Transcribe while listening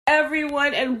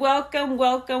everyone, and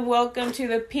welcome to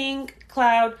the Pink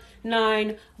Cloud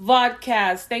 9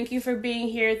 Vodcast. Thank you for being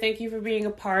here. Thank you for being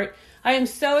a part. I am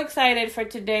so excited for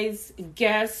today's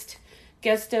guest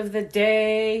of the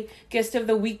day, guest of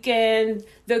the weekend,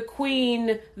 the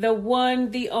queen, the one,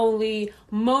 the only,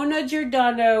 Mona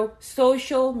Giordano,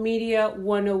 Social Media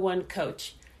 101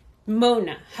 coach.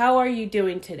 Mona, how are you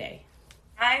doing today?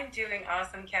 I'm doing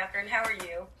awesome, Catherine. How are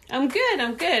you? I'm good.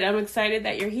 I'm excited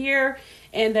that you're here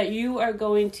and that you are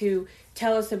going to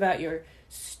tell us about your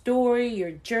story, your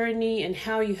journey, and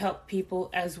how you help people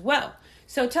as well.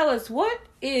 So tell us, what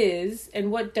is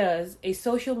and what does a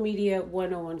Social Media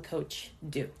 101 coach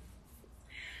do?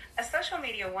 A Social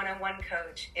Media 101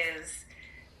 coach is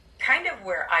kind of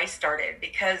where I started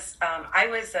because I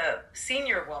was a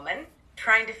senior woman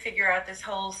trying to figure out this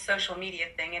whole social media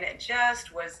thing, and it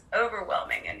just was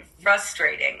overwhelming and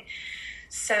frustrating.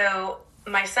 So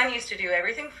my son used to do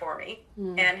everything for me,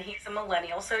 and he's a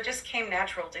millennial, so it just came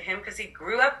natural to him because he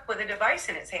grew up with a device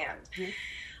in his hand.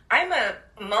 I'm a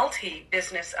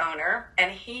multi-business owner,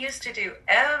 and he used to do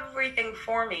everything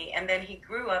for me, and then he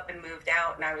grew up and moved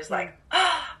out, and I was like,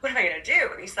 oh, what am I going to do?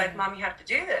 And he's like, Mom, you have to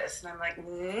do this. And I'm like,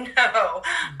 no,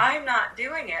 I'm not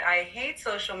doing it. I hate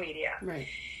social media. Right.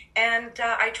 And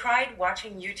I tried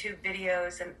watching YouTube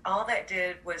videos, and all that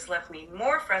did was left me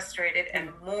more frustrated and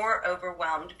more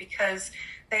overwhelmed because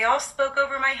they all spoke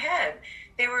over my head.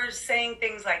 They were saying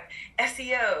things like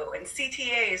SEO and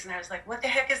CTAs, and I was like, what the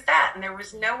heck is that? And there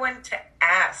was no one to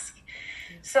ask.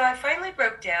 So I finally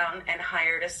broke down and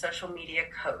hired a social media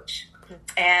coach.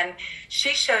 And she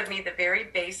showed me the very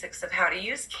basics of how to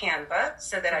use Canva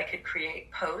so that I could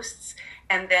create posts,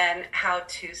 and then how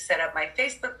to set up my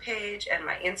Facebook page and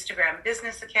my Instagram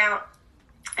business account.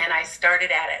 And I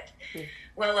started at it.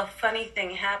 Well, a funny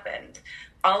thing happened.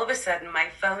 All of a sudden, my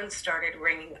phone started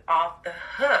ringing off the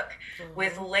hook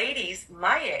with ladies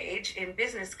my age in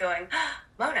business going,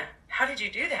 Mona, how did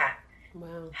you do that?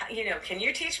 Wow. Can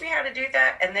you teach me how to do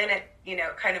that? And then it,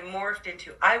 kind of morphed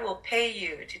into, I will pay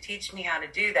you to teach me how to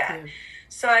do that. Yeah.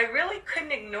 So I really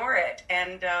couldn't ignore it.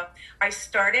 And I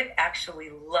started actually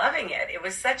loving it. It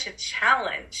was such a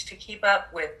challenge to keep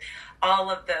up with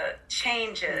all of the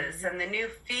changes and the new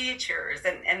features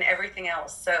and everything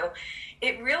else. So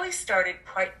it really started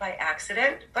quite by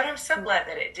accident, but I'm so glad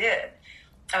that it did.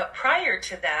 Prior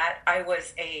to that, I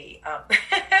was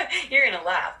you're going to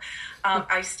laugh.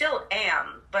 I still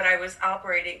am, but I was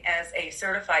operating as a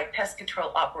certified pest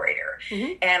control operator.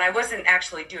 And I wasn't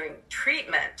actually doing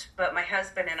treatment, but my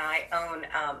husband and I own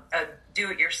a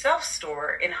do-it-yourself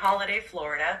store in Holiday,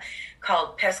 Florida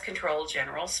called Pest Control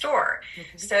General Store.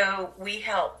 So we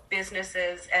help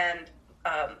businesses and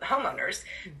homeowners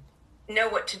know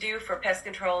what to do for pest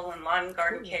control and lawn and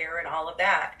garden care and all of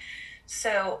that.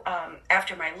 So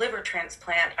after my liver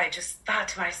transplant, I just thought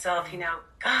to myself,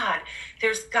 God,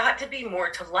 there's got to be more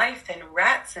to life than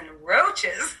rats and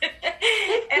roaches.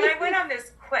 And I went on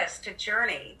this quest, a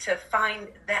journey to find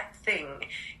that thing,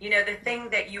 the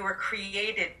thing that you were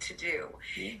created to do.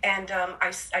 And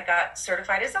I got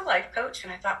certified as a life coach,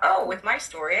 and I thought, with my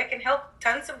story, I can help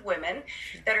tons of women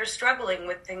that are struggling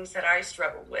with things that I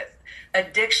struggled with: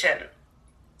 addiction,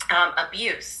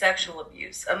 abuse, sexual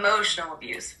abuse, emotional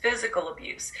abuse, physical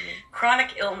abuse,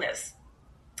 chronic illness.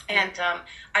 And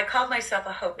I called myself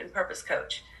a hope and purpose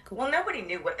coach. Well, nobody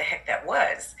knew what the heck that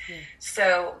was.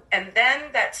 So, and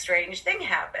then that strange thing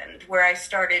happened where I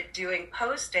started doing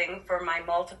posting for my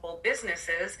multiple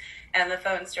businesses, and the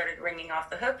phone started ringing off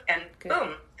the hook, and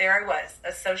boom, there I was,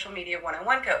 a Social Media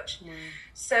 101 coach.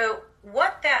 So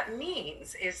what that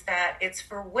means is that it's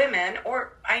for women,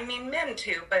 or I mean men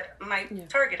too, but my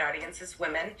target audience is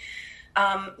women,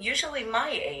 usually my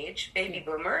age, baby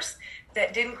boomers,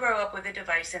 that didn't grow up with a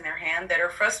device in their hand, that are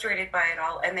frustrated by it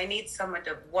all, and they need someone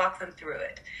to walk them through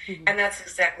it. And that's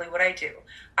exactly what I do.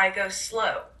 I go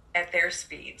slow at their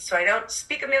speed. So I don't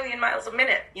speak a million miles a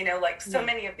minute, like so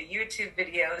many of the YouTube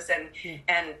videos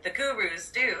and the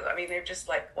gurus do. I mean, they're just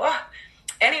like, whoa.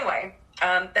 Anyway,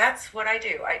 that's what I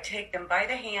do. I take them by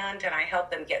the hand, and I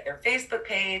help them get their Facebook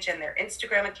page and their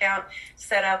Instagram account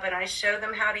set up, and I show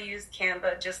them how to use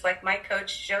Canva, just like my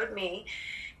coach showed me.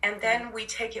 And then we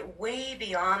take it way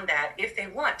beyond that if they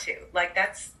want to. Like,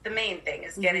 that's the main thing,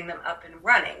 is getting them up and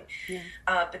running.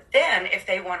 But then if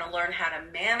they want to learn how to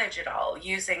manage it all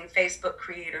using Facebook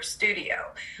Creator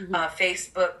Studio,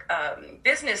 Facebook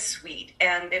Business Suite,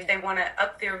 and if they want to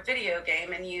up their video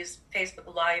game and use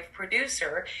Facebook Live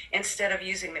Producer instead of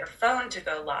using their phone to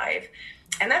go live.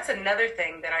 And that's another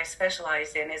thing that I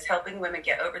specialize in, is helping women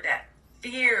get over that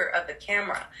fear of the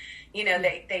camera.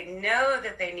 They know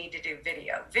that they need to do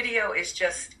video. Video is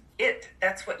just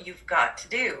That's what you've got to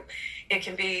do. It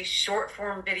can be short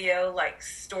form video like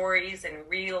stories and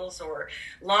reels, or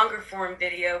longer form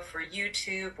video for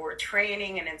YouTube or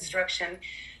training and instruction.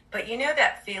 But you know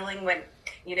that feeling when,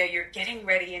 you're getting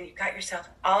ready and you got yourself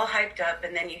all hyped up,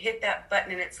 and then you hit that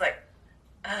button and it's like,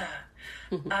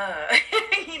 you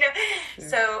know. Sure.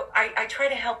 So I try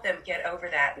to help them get over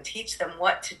that and teach them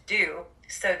what to do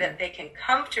so that they can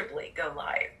comfortably go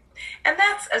live. And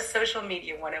that's a social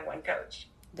media 101 coach.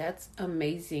 That's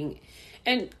amazing.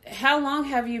 And how long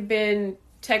have you been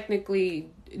technically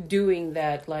doing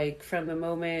that? Like from the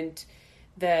moment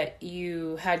that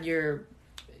you had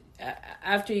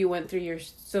after you went through your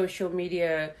social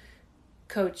media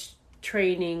coach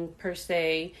training per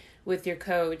se with your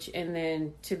coach, and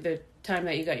then to the time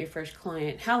that you got your first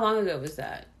client, how long ago was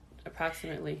that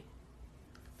approximately?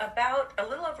 About a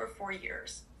little over 4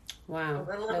 years. Wow. A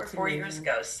little over 4 years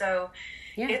ago. So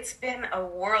it's been a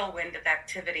whirlwind of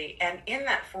activity. And in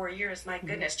that 4 years, my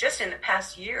goodness, just in the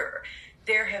past year,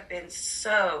 there have been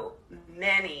so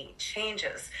many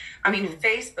changes. I mean,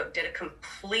 Facebook did a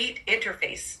complete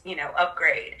interface,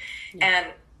 upgrade. And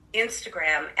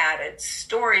Instagram added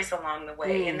stories along the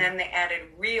way, and then they added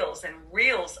reels, and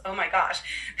reels, oh my gosh,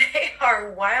 they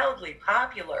are wildly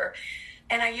popular.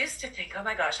 And I used to think, oh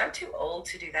my gosh, I'm too old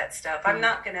to do that stuff. I'm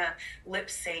not going to lip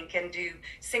sync and do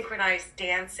synchronized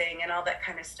dancing and all that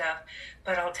kind of stuff.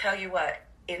 But I'll tell you what,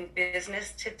 in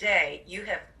business today, you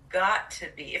have got to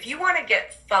be, if you want to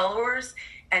get followers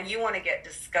and you want to get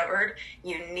discovered,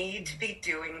 you need to be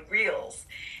doing reels.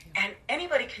 And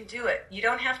anybody can do it. You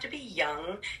don't have to be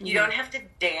young. You don't have to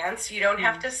dance. You don't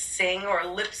have to sing or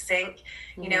lip sync.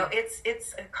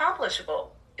 It's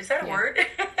accomplishable. Is that a word?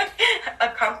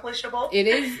 Accomplishable? It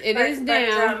is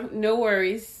now. No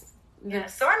worries. Yeah,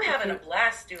 so I'm having a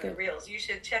blast doing reels. You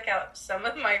should check out some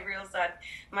of my reels on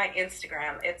my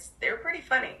Instagram. They're pretty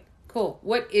funny. Cool.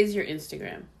 What is your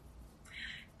Instagram?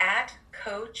 At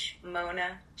Coach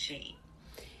Mona G.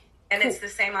 And it's the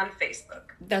same on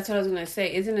Facebook. That's what I was going to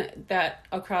say. Isn't it that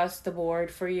across the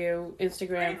board for you?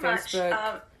 Instagram, Pretty Facebook?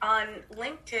 Much. On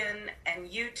LinkedIn and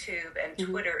YouTube and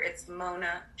Twitter, it's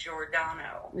Mona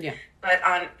Giordano. Yeah. But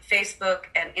on Facebook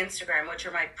and Instagram, which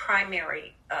are my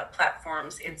primary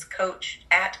platforms, it's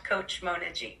at Coach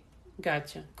Mona G.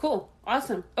 Gotcha. Cool.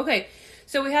 Awesome. Okay.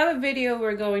 So we have a video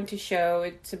we're going to show.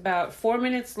 It's about 4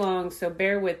 minutes long, so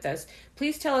bear with us.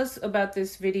 Please tell us about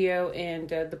this video and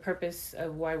the purpose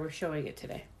of why we're showing it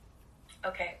today.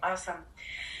 Okay, awesome.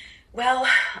 Well,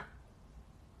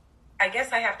 I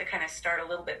guess I have to kind of start a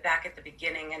little bit back at the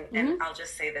beginning, and I'll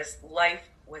just say this. Life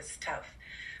was tough.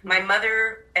 My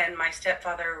mother and my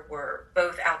stepfather were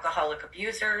both alcoholic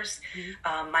abusers.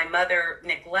 My mother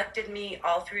neglected me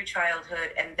all through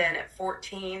childhood, and then at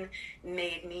 14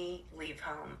 made me leave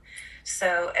home.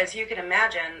 So as you can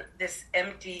imagine, this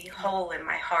empty hole in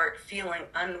my heart, feeling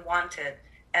unwanted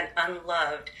and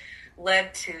unloved,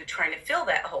 led to trying to fill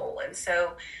that hole. And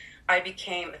so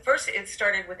first it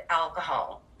started with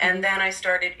alcohol. And then I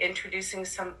started introducing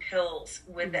some pills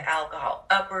with the alcohol,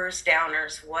 uppers,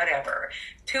 downers, whatever,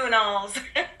 Tunals,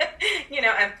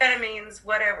 amphetamines,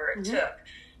 whatever it took.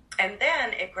 And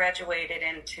then it graduated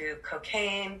into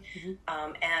cocaine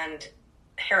and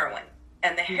heroin.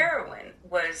 And the heroin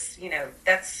was,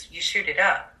 you shoot it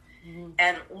up.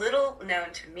 And little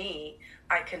known to me,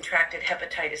 I contracted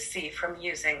hepatitis C from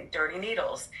using dirty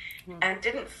needles and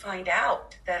didn't find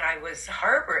out that I was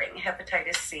harboring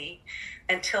hepatitis C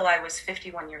until I was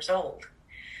 51 years old.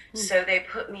 So they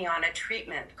put me on a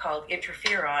treatment called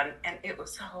interferon, and it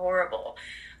was horrible.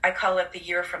 I call it the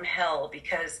year from hell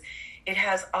because it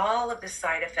has all of the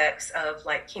side effects of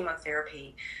like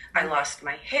chemotherapy. I lost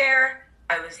my hair.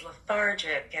 I was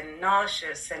lethargic and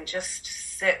nauseous and just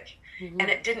sick, and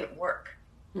it didn't work.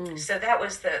 So that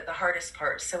was the hardest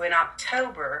part. So in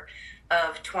October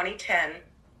of 2010,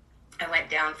 I went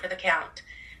down for the count.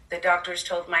 The doctors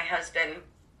told my husband,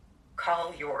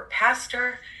 call your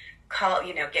pastor,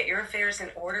 get your affairs in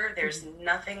order. There's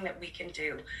nothing that we can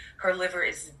do. Her liver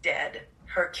is dead.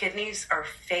 Her kidneys are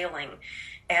failing,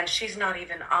 and she's not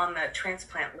even on the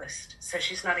transplant list. So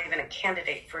she's not even a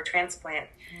candidate for a transplant.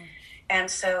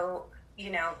 And so,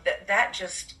 that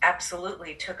just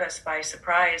absolutely took us by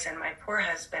surprise. And my poor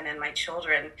husband and my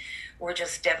children were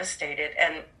just devastated.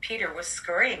 And Peter was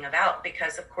scurrying about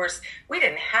because, of course, we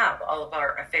didn't have all of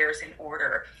our affairs in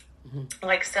order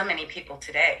like so many people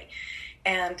today.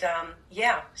 And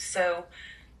so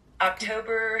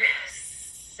October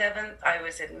 7th, I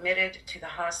was admitted to the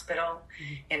hospital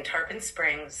in Tarpon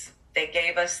Springs. They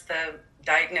gave us the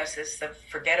diagnosis of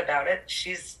forget about it.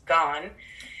 She's gone.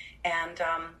 And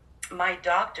my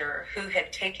doctor, who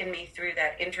had taken me through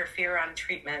that interferon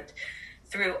treatment,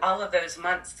 through all of those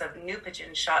months of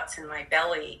Neupogen shots in my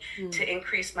belly to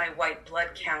increase my white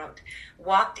blood count,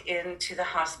 walked into the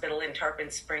hospital in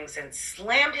Tarpon Springs and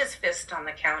slammed his fist on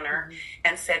the counter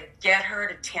and said, "Get her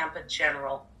to Tampa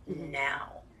General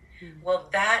now." Well,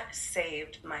 that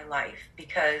saved my life,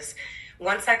 because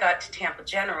once I got to Tampa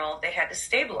General, they had to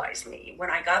stabilize me. When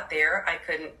I got there, I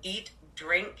couldn't eat,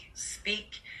 drink,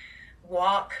 speak,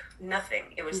 walk,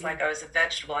 nothing. It was like I was a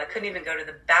vegetable. I couldn't even go to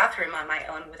the bathroom on my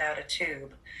own without a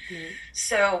tube.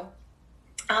 So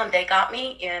they got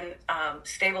me in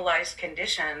stabilized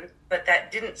condition, but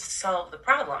that didn't solve the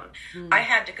problem. I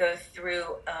had to go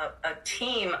through a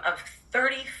team of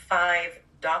 35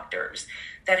 doctors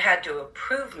that had to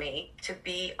approve me to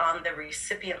be on the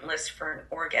recipient list for an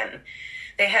organ.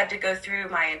 They had to go through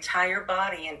my entire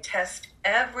body and test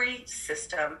every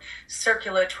system,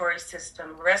 circulatory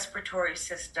system, respiratory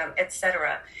system,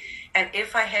 etc. And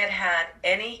if I had had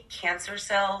any cancer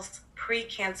cells,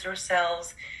 pre-cancer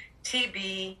cells,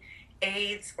 TB,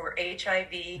 AIDS, or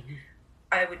HIV,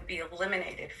 I would be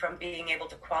eliminated from being able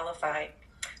to qualify.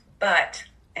 But,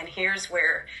 and here's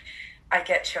where I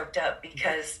get choked up,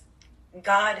 because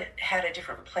God had a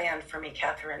different plan for me,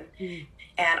 Catherine.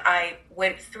 And I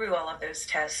went through all of those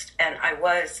tests, and I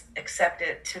was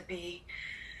accepted to be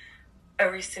a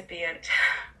recipient.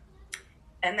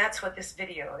 And that's what this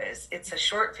video is. It's a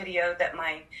short video that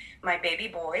my baby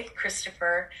boy,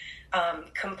 Christopher,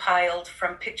 compiled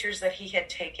from pictures that he had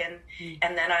taken.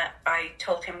 And then I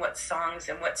told him what songs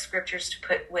and what scriptures to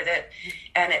put with it.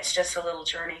 And it's just a little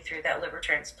journey through that liver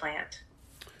transplant.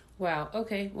 Wow.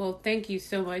 Okay. Well, thank you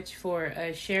so much for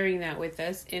sharing that with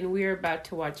us. And we're about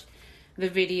to watch the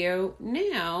video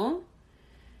now.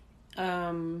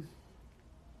 Okay,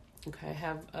 I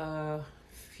have a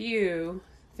few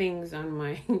things on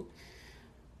my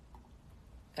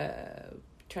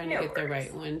trying to get the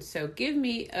right one. So give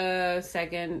me a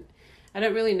second. I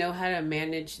don't really know how to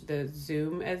manage the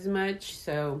Zoom as much,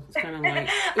 so it's kind of like...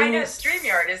 I know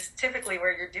StreamYard is typically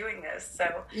where you're doing this,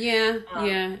 so... Yeah.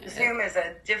 Zoom is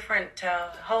a different,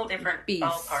 whole different beast.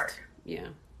 Ballpark. Yeah.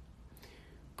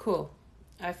 Cool.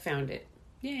 I found it.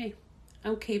 Yay.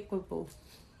 I'm capable.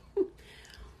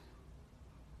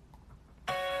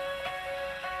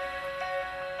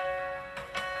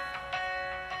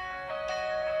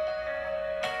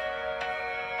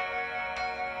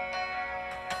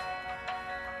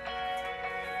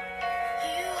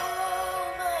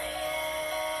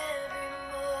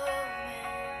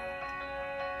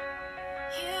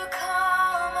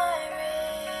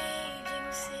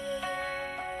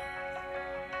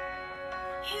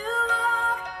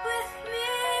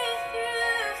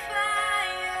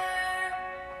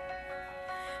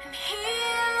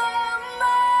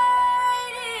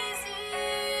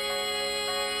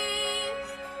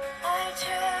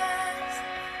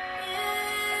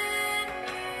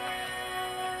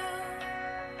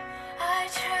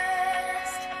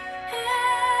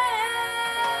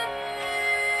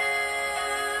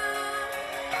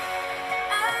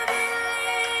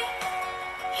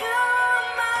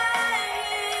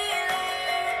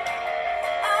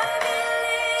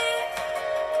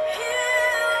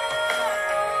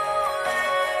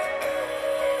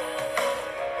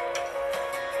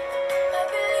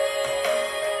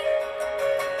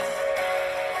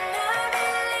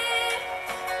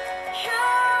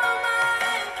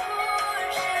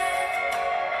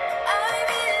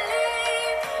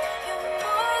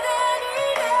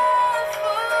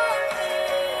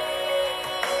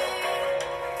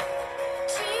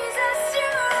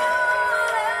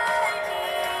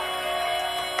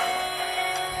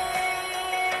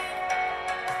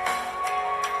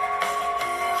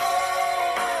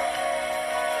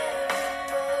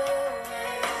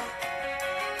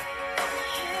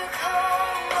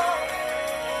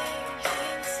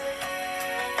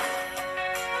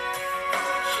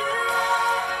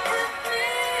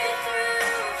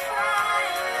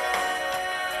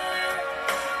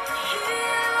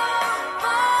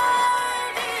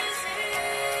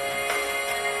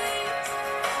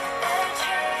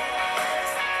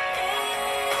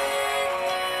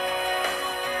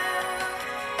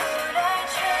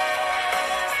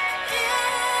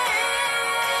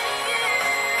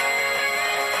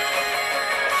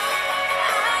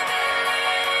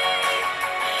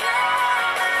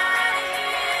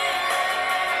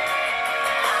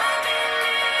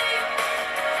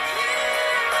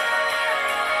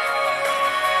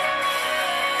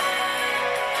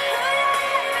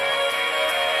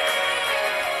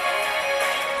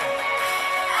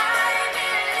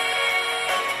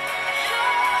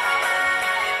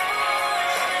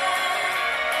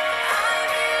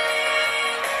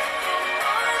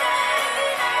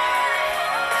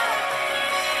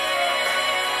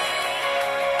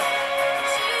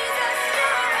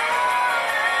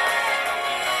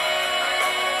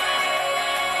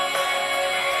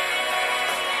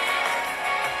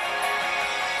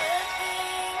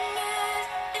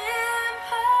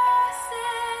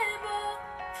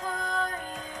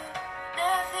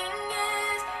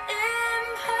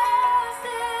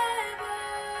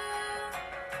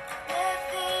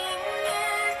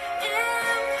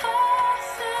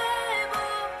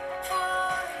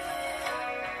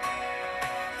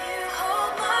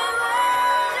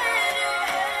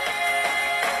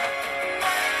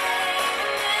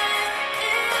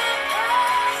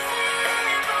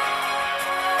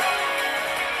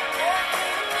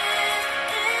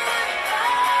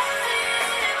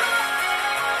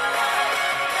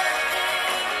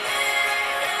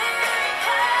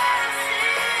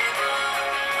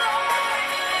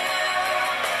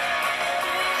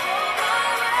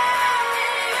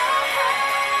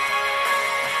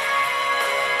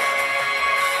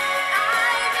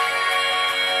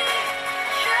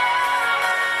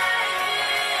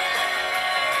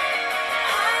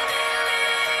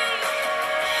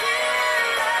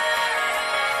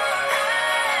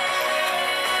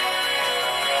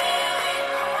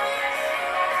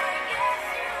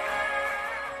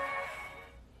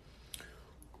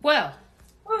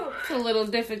 little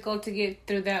difficult to get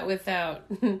through that without,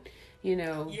 you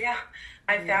know. Yeah,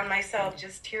 I found myself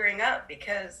just tearing up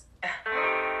because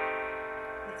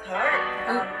it's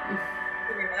hard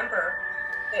to remember.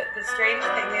 The strange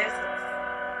thing is,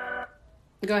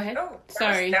 go ahead. Oh,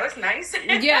 sorry. That was nice.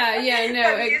 Yeah,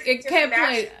 no, it kept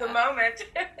playing. The moment.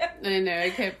 I know,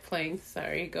 it kept playing.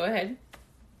 Sorry, go ahead.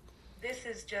 This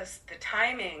is just the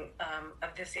timing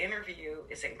of this interview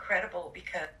is incredible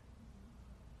because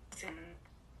it's in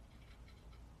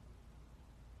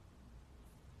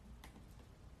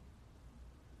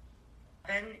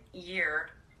 7-year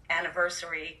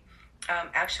anniversary.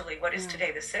 Actually, what is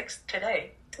today? The 6th?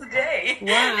 Today.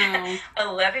 Wow.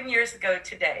 11 years ago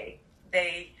today,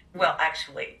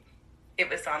 actually, it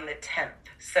was on the 10th.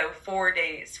 So 4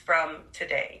 days from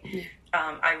today,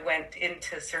 I went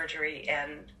into surgery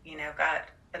and, got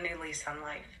a new lease on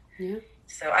life. Yeah.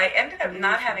 So I ended up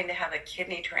not having to have a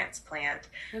kidney transplant,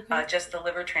 just the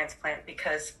liver transplant,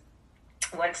 because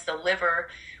once the liver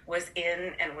was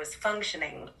in and was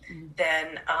functioning,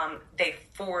 then they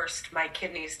forced my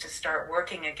kidneys to start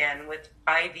working again with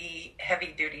IV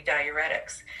heavy-duty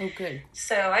diuretics. Oh, good.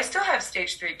 So I still have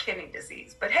stage 3 kidney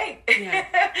disease, but hey,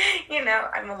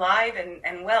 I'm alive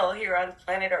and well here on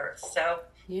planet Earth. So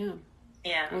yeah.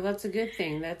 Well, that's a good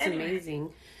thing. That's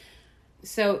amazing.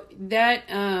 So that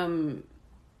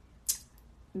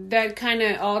that kind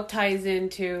of all ties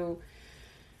into,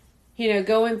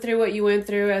 going through what you went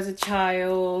through as a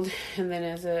child, and then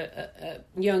as a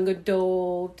young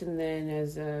adult, and then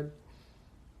as a,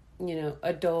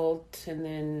 adult, and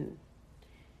then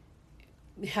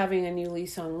having a new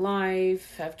lease on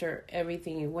life after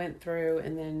everything you went through,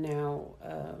 and then now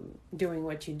doing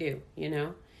what you do,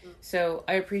 So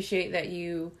I appreciate that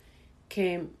you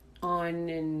came on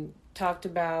and talked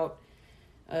about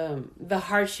the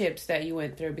hardships that you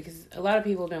went through, because a lot of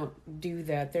people don't do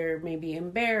that. They're maybe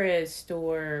embarrassed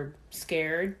or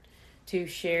scared to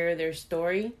share their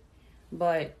story,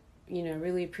 but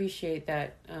really appreciate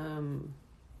that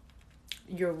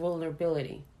your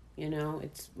vulnerability.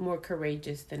 It's more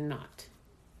courageous than not.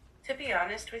 To be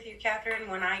honest with you, Catherine,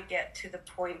 when I get to the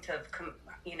point of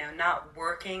not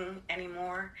working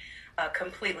anymore,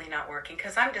 completely not working,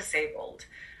 because I'm disabled.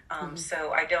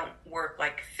 So I don't work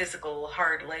like physical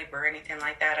hard labor or anything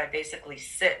like that. I basically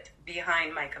sit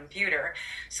behind my computer.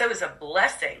 So it's a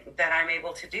blessing that I'm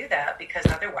able to do that, because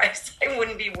otherwise I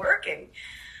wouldn't be working.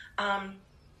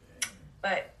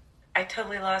 But I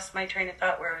totally lost my train of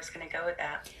thought where I was going to go with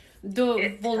that.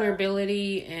 The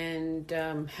vulnerability and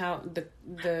how the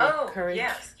courage.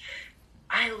 Yes.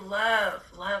 I love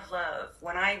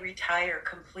when I retire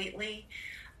completely,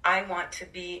 I want to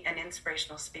be an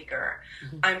inspirational speaker.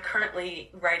 I'm currently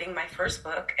writing my first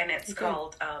book, and it's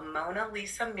called Mona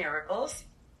Lisa Miracles,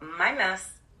 My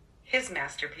Mess, His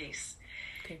Masterpiece.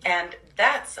 And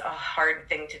that's a hard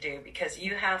thing to do, because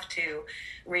you have to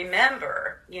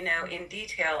remember, in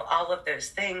detail, all of those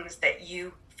things that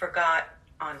you forgot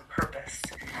on purpose.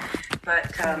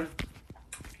 But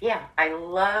I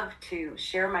love to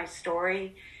share my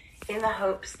story in the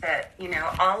hopes that,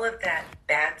 all of that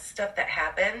bad stuff that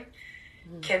happened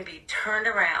can be turned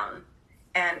around,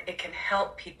 and it can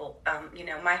help people.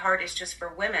 My heart is just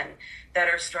for women that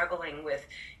are struggling with,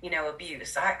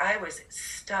 abuse. I was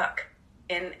stuck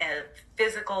in a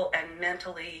physical and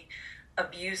mentally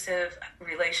abusive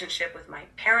relationship with my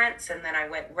parents, and then I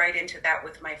went right into that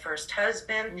with my first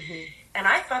husband, and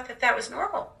I thought that was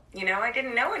normal. I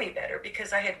didn't know any better,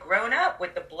 because I had grown up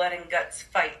with the blood and guts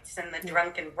fights and the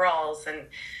drunken brawls and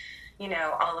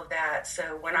all of that.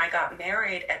 So when I got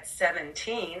married at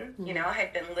 17, I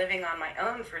had been living on my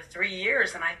own for 3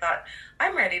 years, and I thought,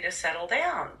 I'm ready to settle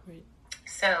down.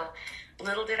 So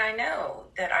little did I know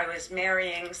that I was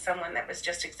marrying someone that was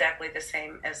just exactly the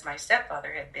same as my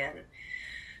stepfather had been.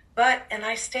 And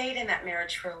I stayed in that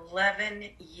marriage for 11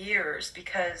 years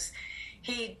because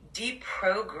he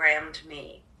deprogrammed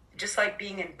me, just like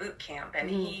being in boot camp. And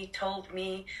he told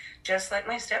me, just like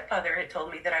my stepfather had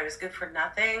told me, that I was good for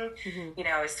nothing.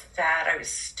 I was fat, I was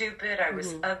stupid, I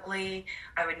was ugly,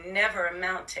 I would never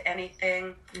amount to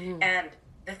anything. And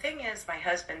the thing is, my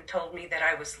husband told me that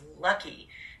I was lucky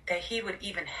that he would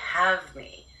even have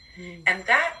me. And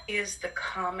that is the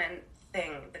common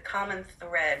thing, the common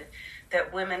thread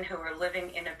that women who are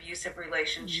living in abusive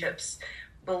relationships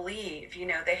believe.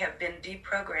 They have been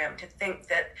deprogrammed to think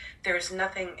that there's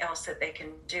nothing else that they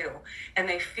can do, and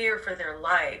they fear for their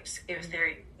lives if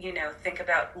they think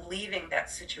about leaving that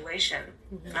situation.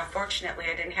 Unfortunately,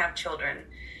 I didn't have children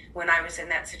when I was in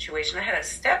that situation. I had a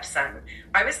stepson.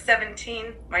 I was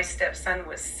 17, my stepson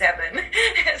was 7.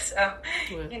 So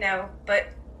but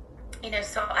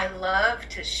So I love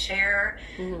to share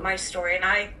my story, and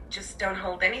I just don't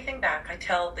hold anything back. I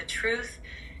tell the truth,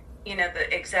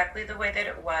 exactly the way that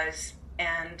it was,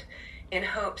 and in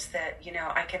hopes that,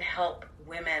 I can help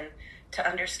women to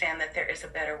understand that there is a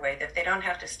better way, that they don't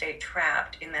have to stay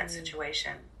trapped in that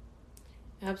situation.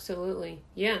 Absolutely.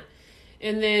 Yeah.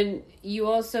 And then you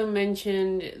also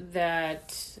mentioned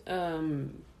that,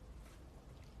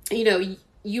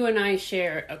 you and I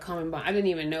share a common bond. I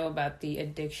didn't even know about the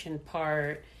addiction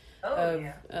part of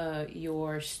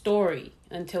your story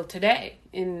until today.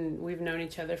 And we've known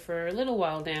each other for a little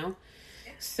while now.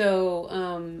 Yeah. So,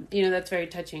 that's very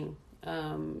touching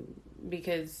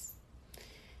because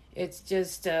it's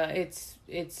just, it's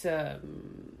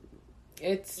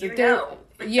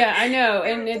yeah, I know.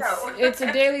 And it's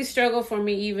a daily struggle for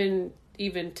me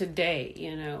even today,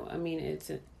 I mean, it's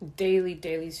a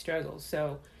daily struggle.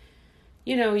 So,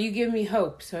 you give me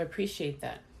hope, so I appreciate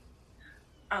that.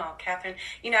 Oh, Catherine,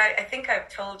 I think I've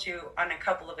told you on a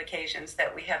couple of occasions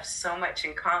that we have so much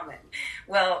in common.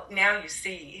 Well, now you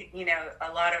see,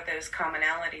 a lot of those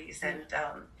commonalities, and,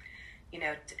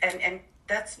 and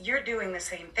that's, you're doing the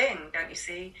same thing, don't you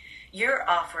see? You're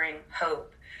offering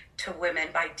hope to women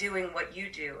by doing what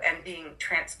you do and being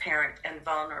transparent and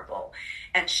vulnerable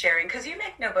and sharing, because you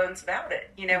make no bones about it.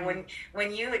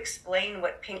 When you explain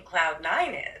what Pink Cloud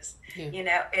 9 is,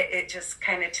 it just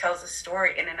kind of tells a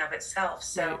story in and of itself.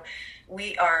 So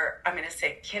we are, I'm going to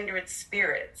say, kindred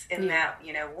spirits in that,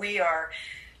 we are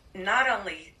not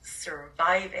only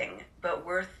surviving, but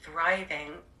we're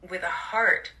thriving with a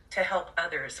heart to help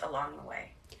others along the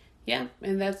way. Yeah,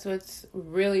 and that's what's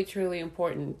really, truly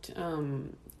important.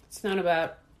 It's not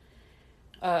about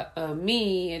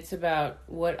me. It's about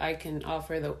what I can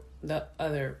offer the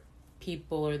other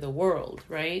people or the world,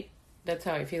 right? That's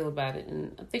how I feel about it.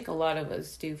 And I think a lot of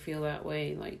us do feel that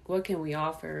way. Like, what can we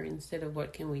offer instead of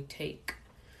what can we take?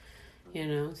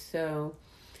 So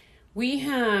we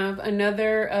have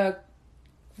another,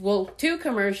 two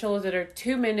commercials that are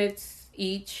 2 minutes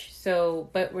each. So,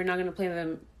 but we're not going to play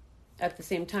them at the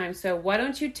same time. So why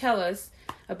don't you tell us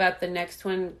about the next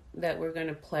one that we're going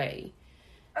to play?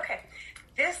 Okay.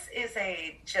 This is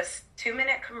a just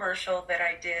 2-minute commercial that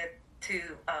I did to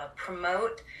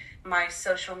promote my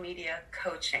social media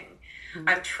coaching. Mm-hmm.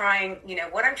 I'm trying,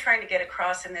 what I'm trying to get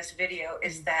across in this video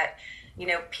is that,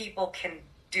 people can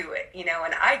do it,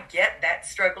 and I get that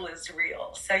struggle is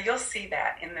real. So you'll see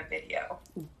that in the video.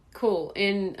 Cool.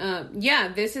 And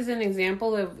this is an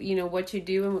example of, what you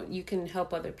do and what you can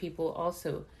help other people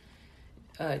also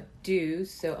do.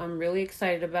 So I'm really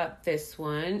excited about this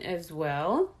one as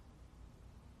well.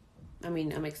 I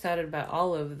mean, I'm excited about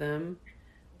all of them.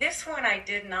 This one I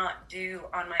did not do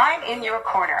on my... I'm in your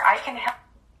corner. I can help.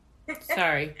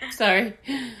 Sorry. That's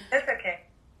okay.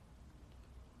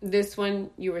 This one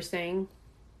you were saying?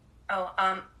 Oh,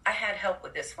 I had help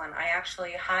with this one. I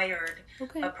actually hired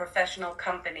a professional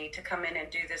company to come in and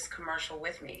do this commercial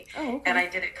with me. Oh, okay. And I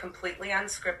did it completely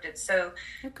unscripted. So,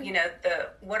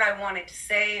 what I wanted to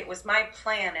say, it was my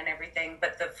plan and everything,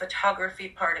 but the photography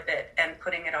part of it and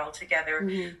putting it all together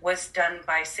was done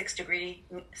by 6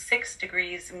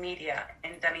 Degrees Media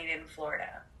in Dunedin,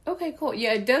 Florida. Okay, cool.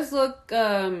 Yeah, it does look,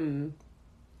 high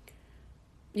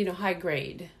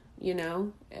grade,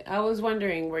 I was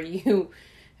wondering where you...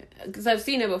 Because I've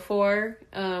seen it before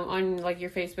on like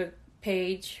your Facebook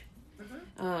page.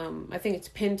 Mm-hmm. I think it's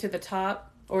pinned to the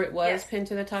top, or it was pinned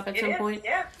to the top at some point.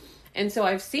 Yeah. And so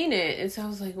I've seen it, and so I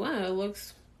was like, wow, it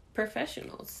looks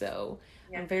professional. So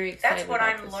I'm very excited. That's what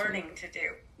I'm learning to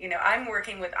do. I'm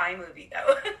working with iMovie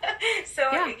though. So,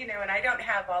 and I don't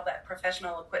have all that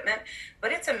professional equipment,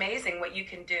 but it's amazing what you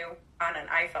can do on an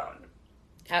iPhone.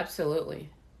 Absolutely.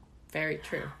 Very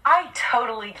true. I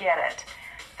totally get it.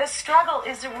 The struggle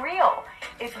is real.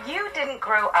 If you didn't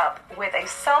grow up with a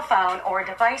cell phone or a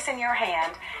device in your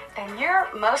hand, then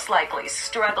you're most likely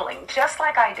struggling, just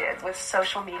like I did with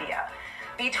social media.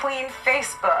 Between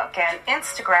Facebook and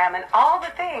Instagram and all the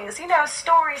things,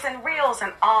 stories and reels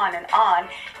and on,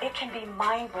 it can be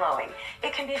mind-blowing.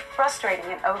 It can be frustrating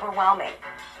and overwhelming.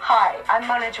 Hi, I'm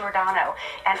Mona Giordano,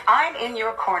 and I'm in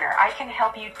your corner. I can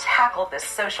help you tackle this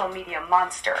social media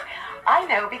monster. I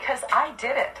know because I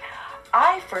did it.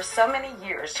 I, for so many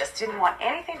years, just didn't want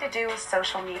anything to do with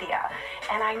social media.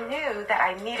 And I knew that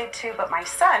I needed to, but my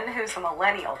son, who's a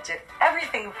millennial, did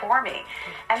everything for me.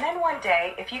 And then one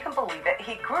day, if you can believe it,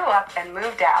 he grew up and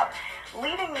moved out,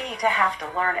 leaving me to have to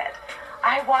learn it.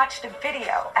 I watched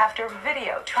video after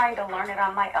video trying to learn it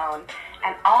on my own,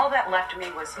 and all that left me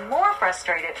was more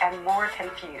frustrated and more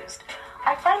confused.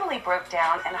 I finally broke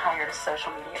down and hired a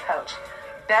social media coach.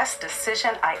 best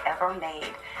decision I ever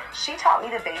made. She taught me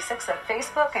the basics of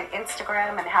Facebook and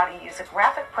Instagram and how to use a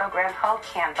graphic program called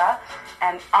Canva,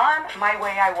 and on my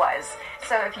way I was.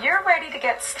 So if you're ready to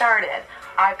get started,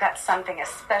 I've got something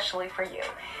especially for you.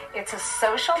 It's a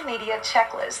social media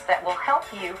checklist that will help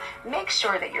you make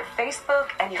sure that your Facebook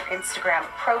and your Instagram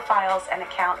profiles and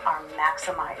account are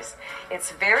maximized.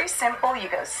 It's very simple. You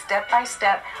go step by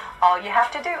step. All you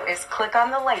have to do is click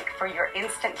on the link for your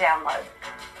instant download.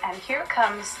 And here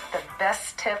comes the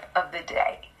best tip of the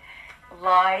day.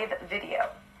 Live video.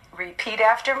 Repeat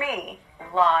after me.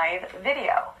 Live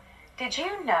video. Did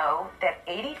you know that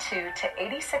 82 to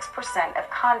 86% of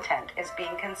content is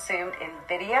being consumed in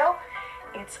video?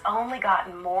 It's only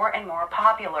gotten more and more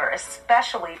popular,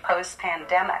 especially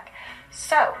post-pandemic.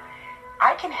 So,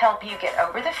 I can help you get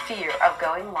over the fear of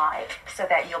going live so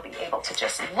that you'll be able to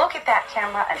just look at that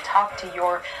camera and talk to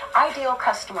your ideal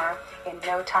customer in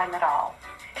no time at all.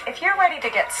 If you're ready to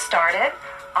get started,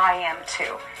 I am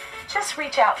too. Just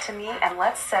reach out to me and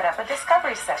let's set up a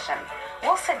discovery session.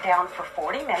 We'll sit down for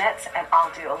 40 minutes and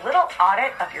I'll do a little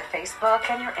audit of your Facebook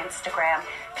and your Instagram,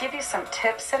 give you some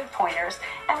tips and pointers,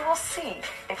 and we'll see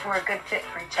if we're a good fit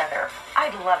for each other.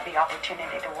 I'd love the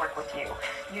opportunity to work with you.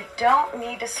 You don't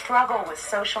need to struggle with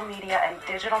social media and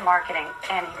digital marketing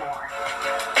anymore.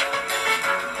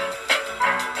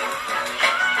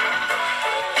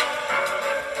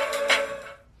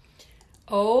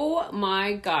 Oh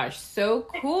my gosh, so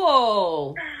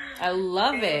cool. I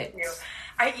love it.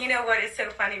 You know what, it's so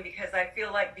funny because I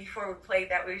feel like before we played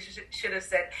that, we should have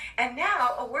said, and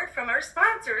now a word from our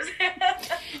sponsors.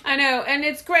 I know, and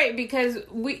it's great because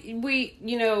we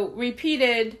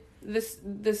repeated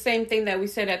the same thing that we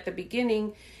said at the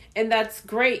beginning, and that's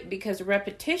great because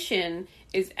repetition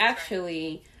is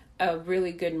actually a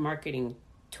really good marketing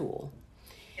tool.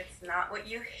 It's not what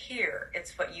you hear,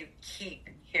 it's what you keep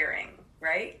hearing.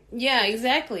 Right? Yeah,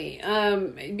 exactly.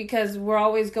 Because we're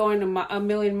always going a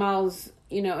million miles,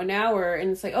 an hour, and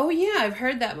it's like, oh yeah, I've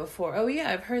heard that before. Oh yeah,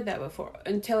 I've heard that before,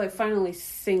 until it finally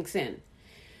sinks in.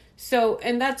 So,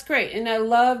 and that's great. And I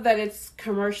love that it's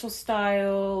commercial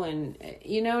style, and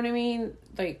you know what I mean?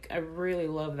 Like, I really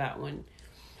love that one.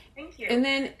 Thank you. And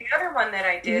then the other one that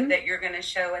I did that you're going to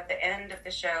show at the end of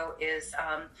the show is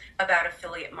about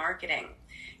affiliate marketing.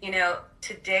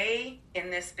 Today in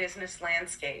this business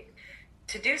landscape,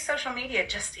 to do social media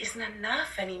just isn't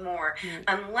enough anymore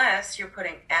unless you're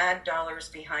putting ad dollars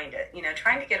behind it.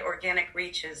 Trying to get organic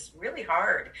reach is really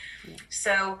hard.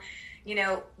 So,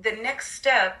 the next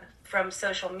step from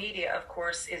social media, of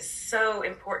course, is so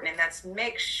important, and that's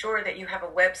make sure that you have a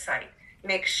website.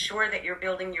 Make sure that you're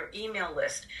building your email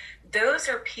list. Those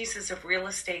are pieces of real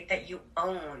estate that you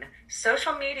own.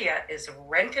 Social media is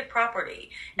rented property,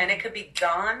 and it could be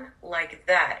gone like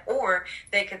that. Or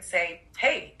they could say,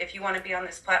 hey, if you want to be on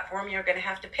this platform, you're going to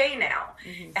have to pay now.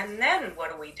 And then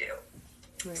what do we do?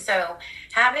 Right. So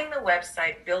having the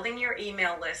website, building your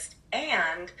email list,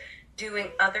 and doing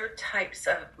other types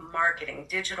of marketing,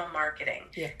 digital marketing,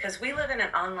 because we live in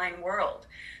an online world.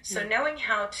 So knowing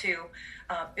how to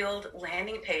build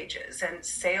landing pages and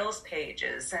sales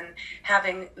pages and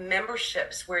having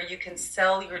memberships where you can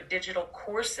sell your digital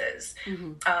courses,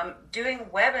 doing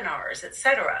webinars,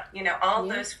 etc. All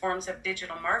those forms of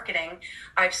digital marketing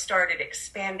I've started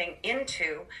expanding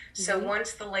into. So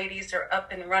once the ladies are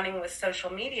up and running with social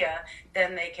media,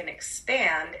 then they can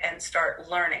expand and start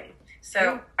learning.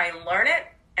 So I learn it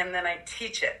and then I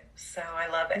teach it. So I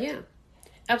love it. Yeah,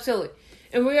 absolutely.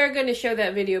 And we are going to show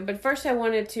that video. But first I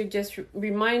wanted to just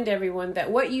remind everyone that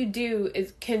what you do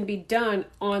can be done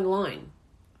online.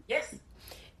 Yes.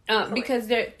 Because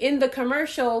in the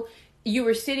commercial, you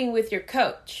were sitting with your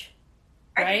coach.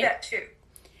 Right? I do that too.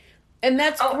 And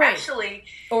that's great. Actually,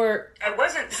 or I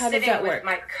wasn't sitting with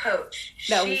my coach.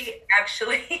 She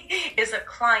actually is a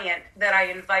client that I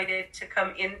invited to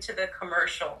come into the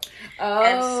commercial. Oh,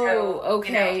 and so,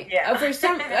 okay. For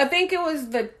some, I think it was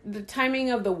the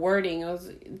timing of the wording. It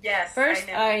was first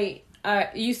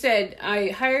you said I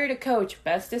hired a coach,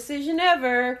 best decision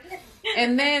ever,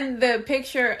 and then the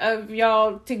picture of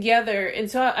y'all together,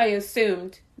 and so I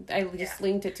assumed. I just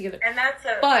linked it together. And that's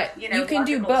but you can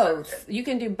do both. Assumption. You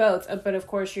can do both, but of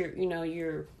course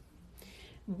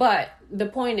but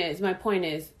my point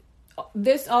is,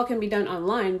 this all can be done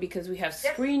online because we have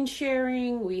screen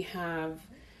sharing, we have,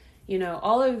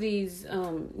 all of these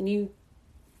new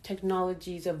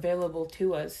technologies available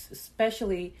to us,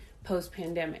 especially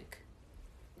post-pandemic.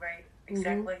 Right,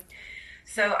 exactly.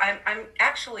 So I'm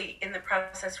actually in the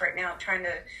process right now of trying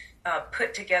to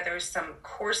put together some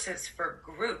courses for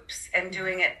groups and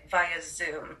doing it via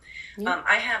Zoom.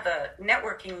 I have a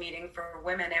networking meeting for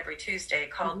women every Tuesday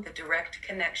called the Direct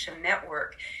Connection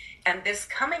Network. And this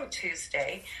coming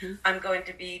Tuesday, I'm going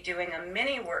to be doing a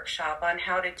mini workshop on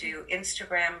how to do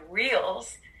Instagram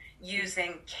Reels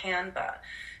using Canva.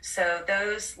 So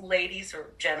those ladies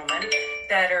or gentlemen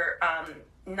that are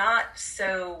not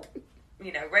so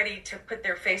ready to put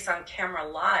their face on camera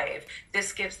live,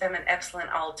 this gives them an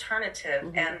excellent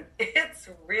alternative, and it's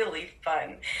really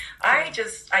fun. I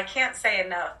can't say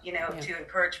enough, to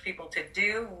encourage people to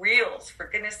do Reels, for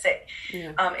goodness sake.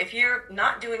 If you're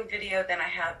not doing video, then I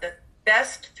have the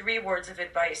best 3 words of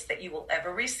advice that you will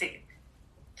ever receive.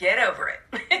 Get over it.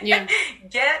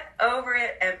 Get over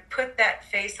it and put that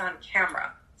face on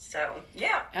camera. So,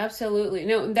 yeah. Absolutely.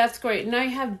 No, that's great. And I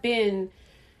have been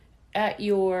at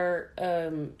your,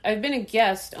 I've been a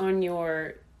guest on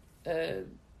your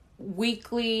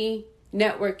weekly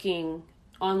networking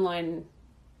online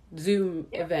Zoom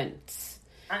events,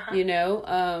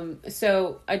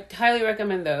 so I highly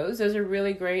recommend those. Those are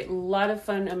really great. A lot of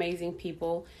fun, amazing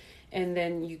people. And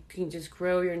then you can just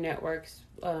grow your networks.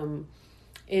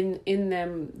 In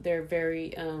them, they're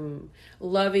very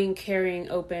loving, caring,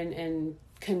 open, and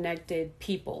connected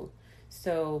people.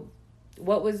 So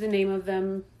what was the name of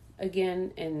them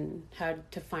again, and how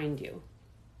to find you?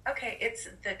 Okay, it's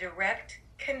the Direct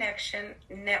Connection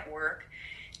Network,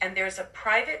 and there's a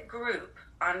private group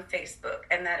on Facebook,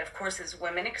 and that of course is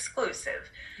women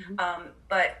exclusive.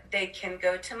 But they can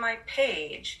go to my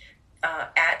page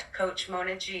at Coach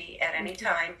Mona G at any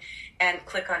time and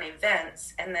click on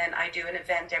events, and then I do an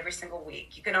event every single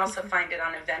week. You can also find it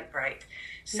on Eventbrite.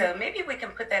 So maybe we can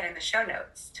put that in the show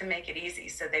notes to make it easy,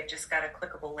 so they've just got a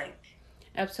clickable link.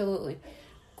 Absolutely.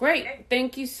 Great. Okay.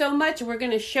 Thank you so much. We're going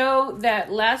to show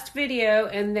that last video,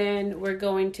 and then we're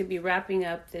going to be wrapping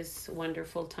up this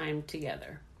wonderful time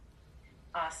together.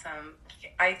 Awesome.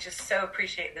 I just so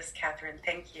appreciate this, Catherine.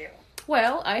 Thank you.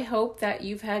 Well, I hope that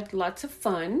you've had lots of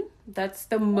fun. That's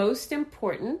the most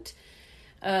important.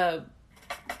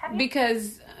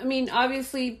 Because,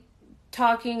 obviously,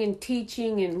 talking and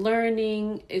teaching and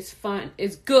learning is fun.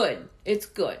 It's good. It's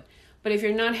good. But if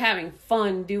you're not having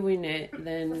fun doing it,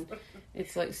 then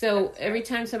it's like, so every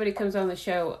time somebody comes on the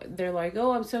show, they're like,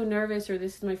 oh, I'm so nervous, or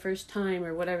this is my first time,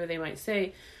 or whatever they might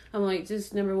say. I'm like,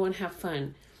 just number one, have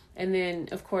fun. And then,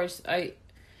 of course, I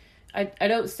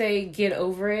don't say get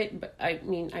over it, but I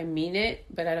mean it,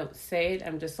 but I don't say it.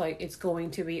 I'm just like, it's going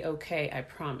to be okay, I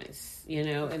promise,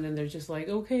 and then they're just like,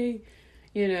 okay,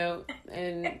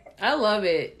 and I love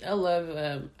it. I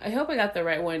love, I hope I got the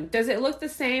right one. Does it look the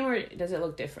same, or does it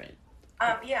look different?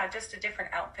 Yeah, just a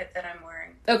different outfit that I'm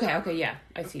wearing. Okay, yeah,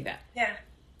 I see that. Yeah.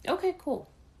 Okay, cool.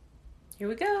 Here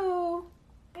we go.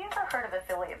 Have you ever heard of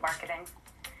affiliate marketing?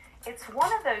 It's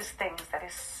one of those things that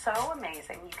is so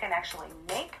amazing you can actually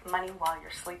make money while you're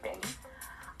sleeping.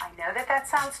 I know that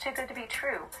sounds too good to be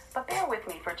true, but bear with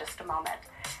me for just a moment.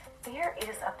 There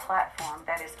is a platform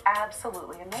that is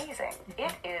absolutely amazing.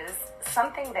 It is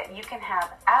something that you can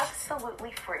have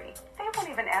absolutely free. They won't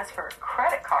even ask for a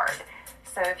credit card.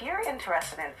 So if you're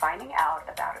interested in finding out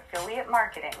about affiliate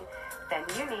marketing, then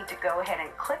you need to go ahead and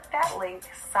click that link,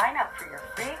 sign up for your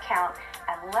free account,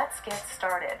 and let's get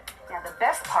started. Now, the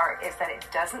best part is that it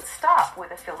doesn't stop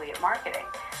with affiliate marketing.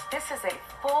 This is a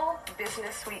full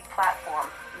business suite platform,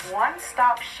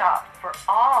 one-stop shop for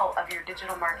all of your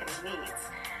digital marketing needs.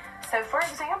 So, for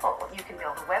example, you can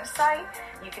build a website,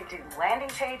 you can do landing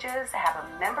pages, have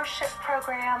a membership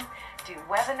program, do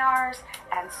webinars,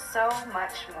 and so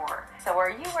much more. So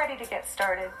are you ready to get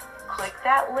started? Click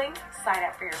that link, sign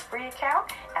up for your free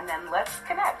account, and then let's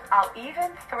connect. I'll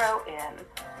even throw in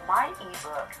my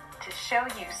ebook to show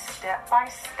you step by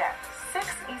step 6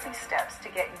 easy steps to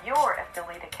get your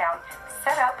affiliate account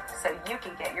set up so you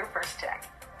can get your first check.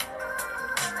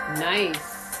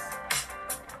 Nice.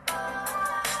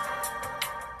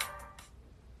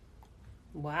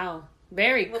 Wow.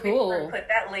 Very cool. We'll put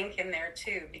that link in there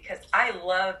too, because I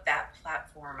love that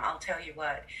platform. I'll tell you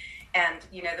what. And,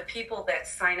 the people that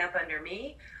sign up under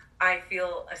me, I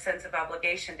feel a sense of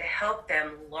obligation to help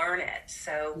them learn it.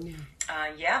 So,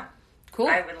 yeah. Cool.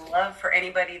 I would love for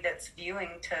anybody that's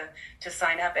viewing to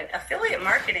sign up. And affiliate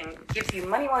marketing gives you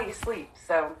money while you sleep.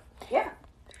 So, yeah.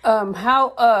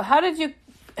 How did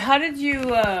you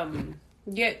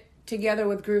get together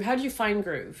with Groove? How did you find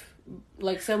Groove?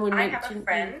 Like someone I have a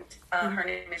friend, her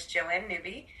name is Joanne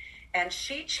Newby, and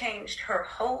she changed her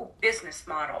whole business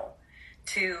model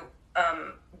to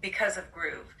because of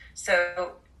Groove.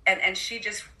 So and she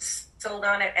just sold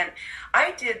on it, and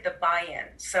I did the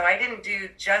buy-in. So I didn't do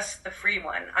just the free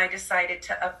one. I decided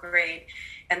to upgrade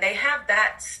And they have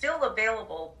that still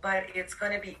available, but it's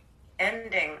going to be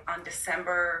ending on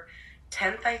December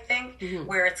 10th, I think,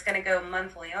 where it's going to go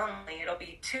monthly only. It'll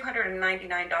be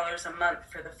 $299 a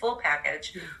month for the full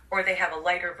package, or they have a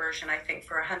lighter version, I think,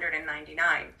 for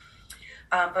 $199.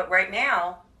 But right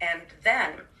now, and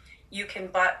then, you can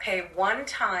pay one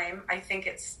time. I think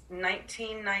it's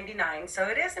 $19.99. So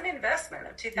it is an investment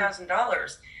of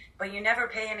 $2,000, but you never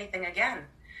pay anything again.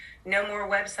 No more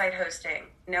website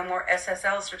hosting, no more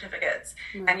SSL certificates.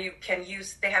 And you can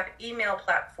use, they have email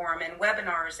platform and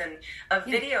webinars and a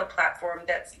video platform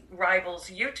that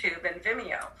rivals YouTube and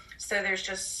Vimeo. So there's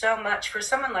just so much. For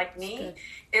someone like me,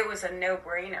 it was a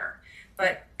no-brainer.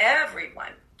 But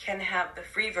everyone can have the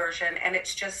free version, and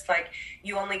it's just like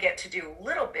you only get to do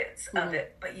little bits of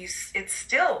it, but it's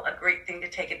still a great thing to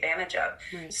take advantage of.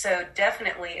 So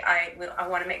definitely I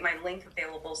want to make my link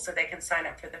available so they can sign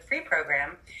up for the free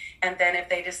program, and then if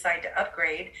they decide to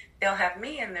upgrade, they'll have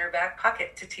me in their back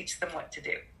pocket to teach them what to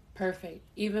do. Perfect.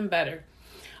 Even better.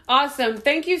 Awesome.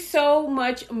 Thank you so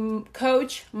much,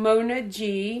 Coach Mona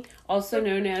G, also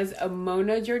known as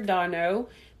Mona Giordano.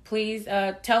 Please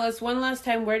tell us one last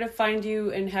time where to find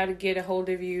you and how to get a hold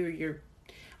of you,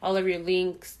 all of your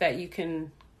links that you can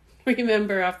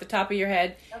remember off the top of your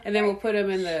head, and then we'll put them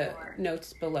in the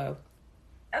notes below.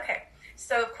 Okay.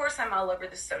 So, of course, I'm all over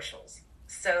the socials.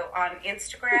 So on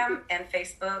Instagram and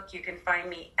Facebook, you can find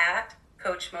me at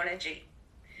Coach Mona G.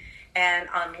 And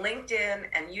on LinkedIn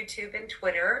and YouTube and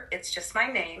Twitter, it's just my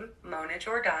name, Mona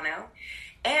Giordano.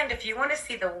 And if you want to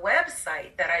see the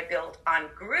website that I built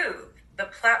on Groove, the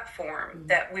platform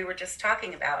that we were just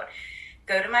talking about,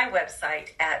 go to my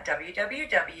website at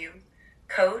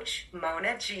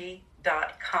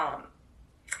www.coachmonag.com.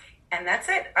 And that's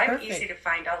it. I'm easy to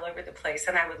find all over the place.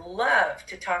 And I would love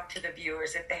to talk to the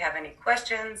viewers if they have any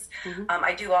questions.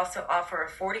 I do also offer a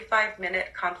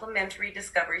 45-minute complimentary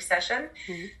discovery session.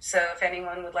 So if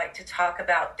anyone would like to talk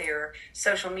about their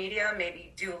social media,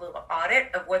 maybe do a little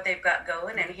audit of what they've got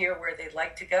going and hear where they'd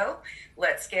like to go,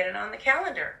 let's get it on the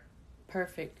calendar.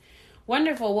 Perfect.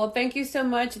 Wonderful. Well, thank you so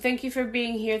much. Thank you for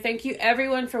being here. Thank you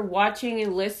everyone for watching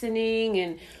and listening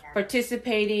and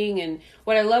participating. And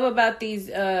what I love about these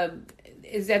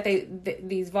is that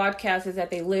these vodcasts is that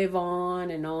they live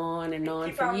on and on and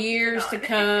on for years to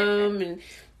come.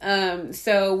 And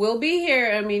so we'll be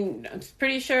here. I mean, I'm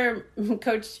pretty sure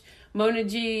Coach Mona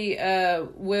G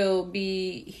will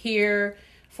be here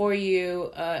for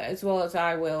you as well as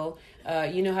I will.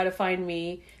 You know how to find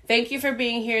me. Thank you for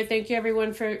being here. Thank you,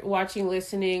 everyone, for watching,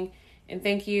 listening. And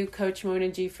thank you, Coach Mona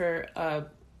G, for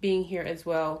being here as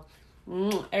well.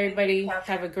 Everybody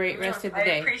have a great rest of the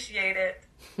day. I appreciate it.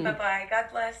 Bye-bye. God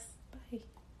bless. Bye.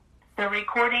 The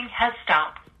recording has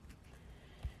stopped.